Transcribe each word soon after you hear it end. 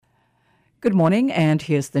Good morning, and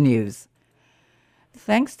here's the news.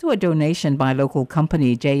 Thanks to a donation by local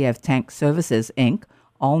company JF Tank Services, Inc.,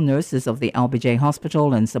 all nurses of the LBJ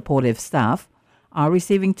Hospital and supportive staff are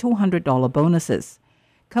receiving $200 bonuses.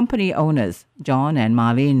 Company owners John and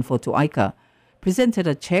Marlene Fotuaika presented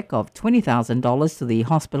a check of $20,000 to the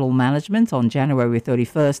hospital management on January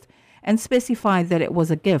 31st and specified that it was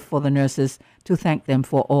a gift for the nurses to thank them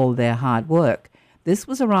for all their hard work. This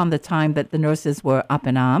was around the time that the nurses were up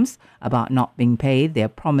in arms about not being paid their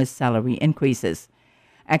promised salary increases.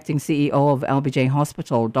 Acting CEO of LBJ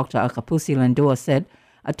Hospital, Dr. Akapusi Lendua, said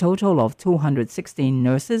a total of 216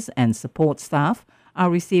 nurses and support staff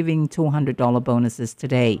are receiving $200 bonuses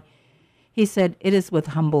today. He said, "It is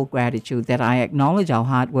with humble gratitude that I acknowledge our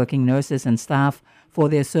hardworking nurses and staff for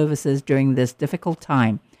their services during this difficult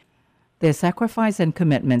time. Their sacrifice and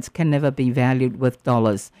commitments can never be valued with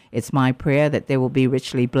dollars. It's my prayer that they will be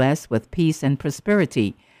richly blessed with peace and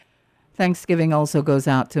prosperity." Thanksgiving also goes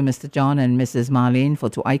out to Mr. John and Mrs. Marlene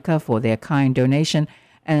Fotuaika for their kind donation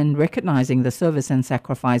and recognizing the service and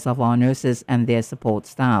sacrifice of our nurses and their support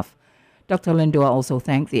staff. Dr. Lindua also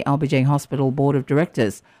thanked the LBJ Hospital Board of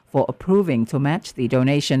Directors for approving to match the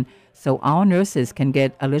donation so our nurses can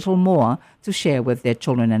get a little more to share with their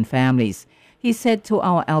children and families. He said to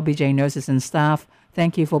our LBJ nurses and staff,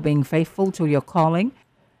 "Thank you for being faithful to your calling.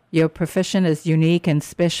 Your profession is unique and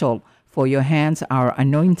special, for your hands are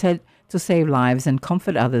anointed to save lives and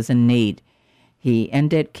comfort others in need." He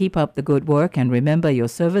ended, "Keep up the good work and remember your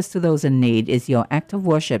service to those in need is your act of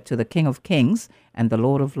worship to the King of Kings and the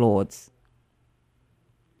Lord of Lords."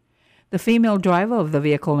 The female driver of the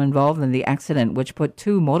vehicle involved in the accident, which put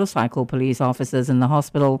 2 motorcycle police officers in the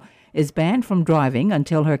hospital, is banned from driving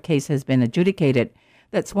until her case has been adjudicated.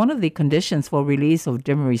 That's one of the conditions for release of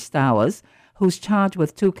Demery Stowers, who's charged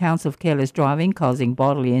with 2 counts of careless driving causing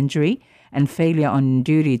bodily injury and failure on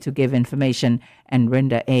duty to give information and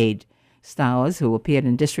render aid. Stowers, who appeared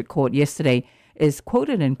in district court yesterday, is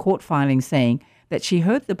quoted in court filings saying that she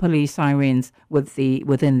heard the police sirens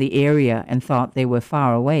within the area and thought they were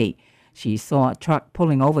far away. She saw a truck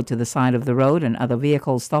pulling over to the side of the road and other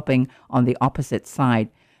vehicles stopping on the opposite side.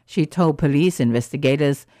 She told police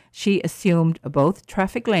investigators she assumed both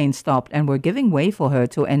traffic lanes stopped and were giving way for her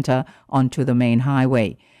to enter onto the main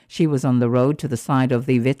highway. She was on the road to the side of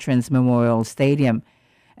the Veterans Memorial Stadium.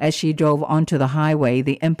 As she drove onto the highway,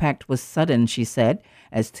 the impact was sudden, she said,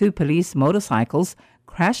 as 2 police motorcycles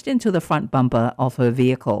crashed into the front bumper of her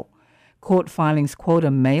vehicle. Court filings quote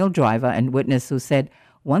a male driver and witness who said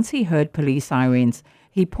once he heard police sirens,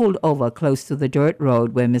 he pulled over close to the dirt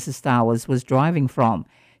road where Mrs. Stowers was driving from.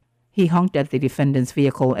 He honked at the defendant's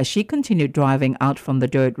vehicle as she continued driving out from the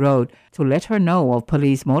dirt road to let her know of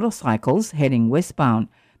police motorcycles heading westbound.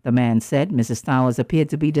 The man said Mrs. Stowers appeared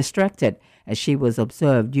to be distracted as she was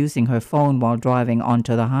observed using her phone while driving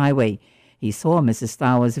onto the highway. He saw Mrs.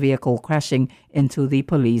 Stowers' vehicle crashing into the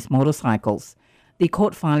police motorcycles. The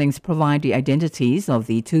court filings provide the identities of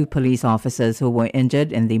the 2 police officers who were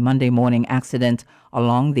injured in the Monday morning accident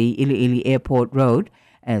along the Iliili Airport Road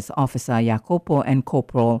as Officer Jacopo and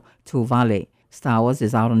Corporal Tuvale. Stowers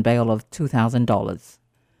is out on bail of $2,000.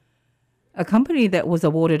 A company that was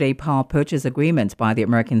awarded a power purchase agreement by the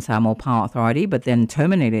American Samoa Power Authority but then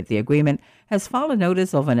terminated the agreement has filed a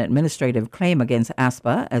notice of an administrative claim against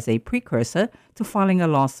ASPA as a precursor to filing a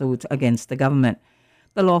lawsuit against the government.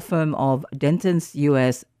 The law firm of Denton's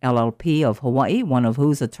U.S. LLP of Hawaii, one of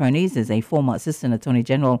whose attorneys is a former Assistant Attorney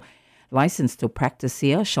General licensed to practice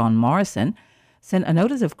here, Sean Morrison, sent a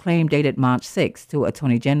notice of claim dated March 6 to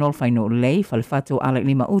Attorney General Fainulei Falfatu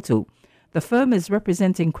Alekli Mautu. The firm is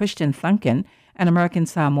representing Christian Thunken, an American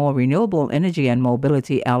Samoa Renewable Energy and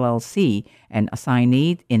Mobility LLC, an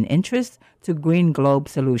assignee in interest to Green Globe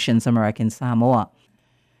Solutions American Samoa.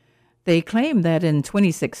 They claim that in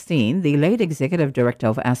 2016, the late executive director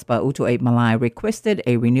of ASPA, Utu'ape Malai, requested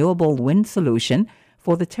a renewable wind solution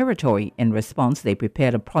for the territory. In response, they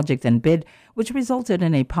prepared a project and bid, which resulted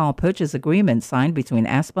in a power purchase agreement signed between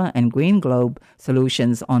ASPA and Green Globe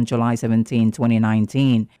Solutions on July 17,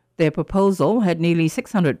 2019. Their proposal had nearly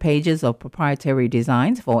 600 pages of proprietary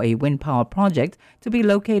designs for a wind power project to be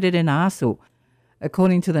located in Asu.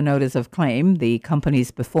 According to the notice of claim, the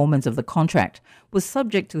company's performance of the contract was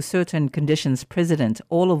subject to certain conditions precedent,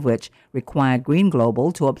 all of which required Green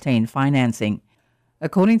Global to obtain financing.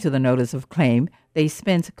 According to the notice of claim, they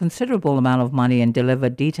spent a considerable amount of money and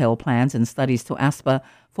delivered detailed plans and studies to ASPA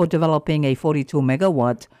for developing a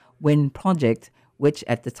 42-megawatt wind project, which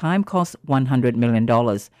at the time cost $100 million.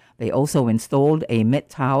 They also installed a mid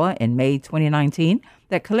tower in May 2019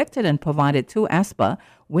 that collected and provided to ASPA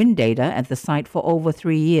wind data at the site for over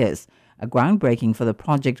 3 years. A groundbreaking for the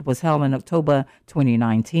project was held in October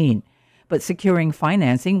 2019. But securing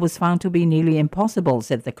financing was found to be nearly impossible,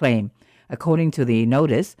 said the claim. According to the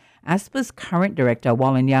notice, Asper's current director,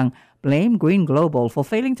 Wallen Young, blamed Green Global for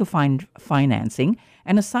failing to find financing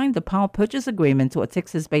and assigned the power purchase agreement to a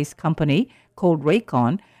Texas-based company called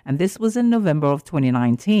Raycon, and this was in November of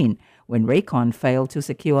 2019. When Raycon failed to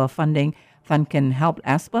secure funding, Thunkin helped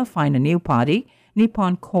Asper find a new party,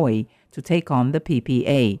 Nippon Koi, to take on the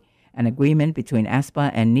PPA. An agreement between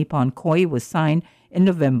Asper and Nippon Koi was signed in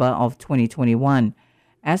November of 2021.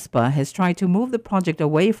 Asper has tried to move the project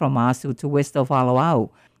away from Masu to west of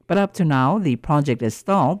Aluau, but up to now the project is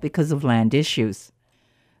stalled because of land issues.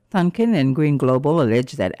 Thunkin and Green Global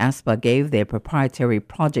allege that Asper gave their proprietary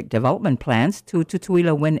project development plans to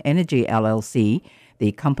Tutuila Wind Energy LLC,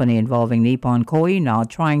 the company involving Nippon Koi now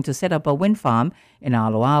trying to set up a wind farm in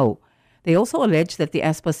Aluau. They also allege that the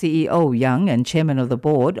Asper CEO, Young, and chairman of the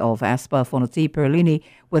board of Asper, Fonoti Perlini,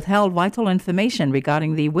 withheld vital information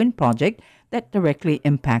regarding the wind project that directly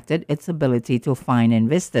impacted its ability to find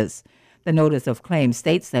investors. The notice of claim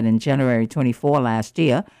states that in January 24 last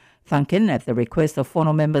year, Thunkin, at the request of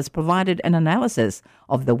Fono members, provided an analysis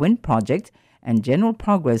of the wind project and general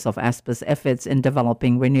progress of Asper's efforts in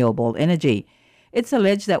developing renewable energy. It's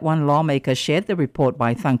alleged that one lawmaker shared the report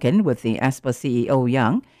by Thunkin with the Asper CEO,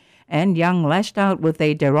 Young, and Young lashed out with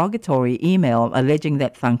a derogatory email alleging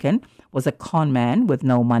that Thunkin was a con man with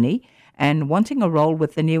no money and wanting a role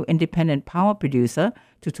with the new independent power producer,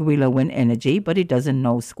 Tutuila Wind Energy, but he doesn't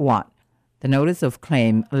know squat. The notice of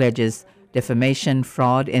claim alleges defamation,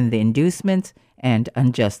 fraud in the inducement, and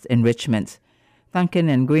unjust enrichment. Thunkin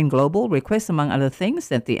and Green Global request, among other things,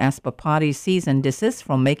 that the Asper party cease and desist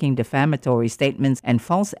from making defamatory statements and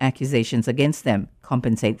false accusations against them,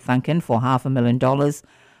 compensate Thunkin for $500,000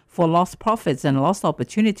 for lost profits and lost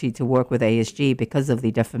opportunity to work with ASG because of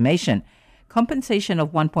the defamation, compensation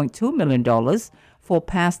of $1.2 million for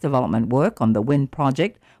past development work on the wind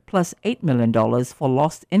project, plus $8 million for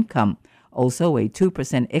lost income, also a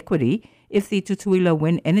 2% equity if the Tutuila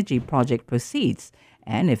Wind Energy project proceeds,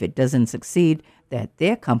 and if it doesn't succeed, that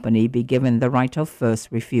their company be given the right of first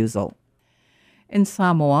refusal. In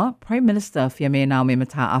Samoa, Prime Minister Fiame Naomi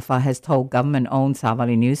Mata'afa has told government-owned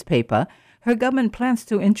Savali newspaper her government plans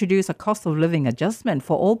to introduce a cost of living adjustment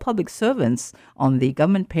for all public servants on the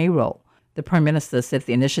government payroll. The Prime Minister said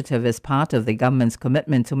the initiative is part of the government's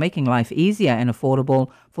commitment to making life easier and affordable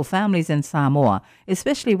for families in Samoa,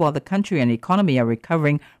 especially while the country and economy are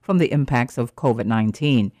recovering from the impacts of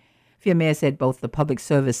COVID-19. Fiamea said both the public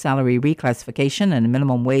service salary reclassification and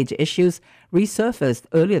minimum wage issues resurfaced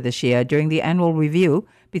earlier this year during the annual review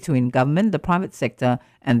between government, the private sector,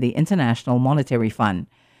 and the International Monetary Fund.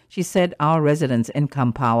 She said our residents'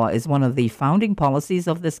 income power is one of the founding policies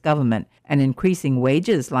of this government, and increasing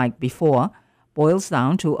wages like before boils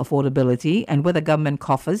down to affordability and whether government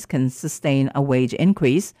coffers can sustain a wage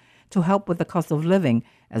increase to help with the cost of living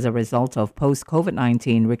as a result of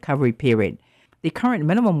post-COVID-19 recovery period. The current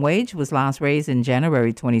minimum wage was last raised in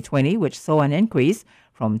January 2020, which saw an increase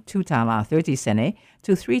from 2 tala 30 sene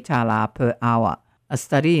to 3 tala per hour. A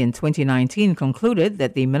study in 2019 concluded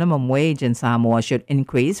that the minimum wage in Samoa should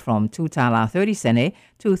increase from 2 tala 30 sene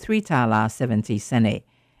to 3 tala 70 sene.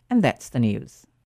 And that's the news.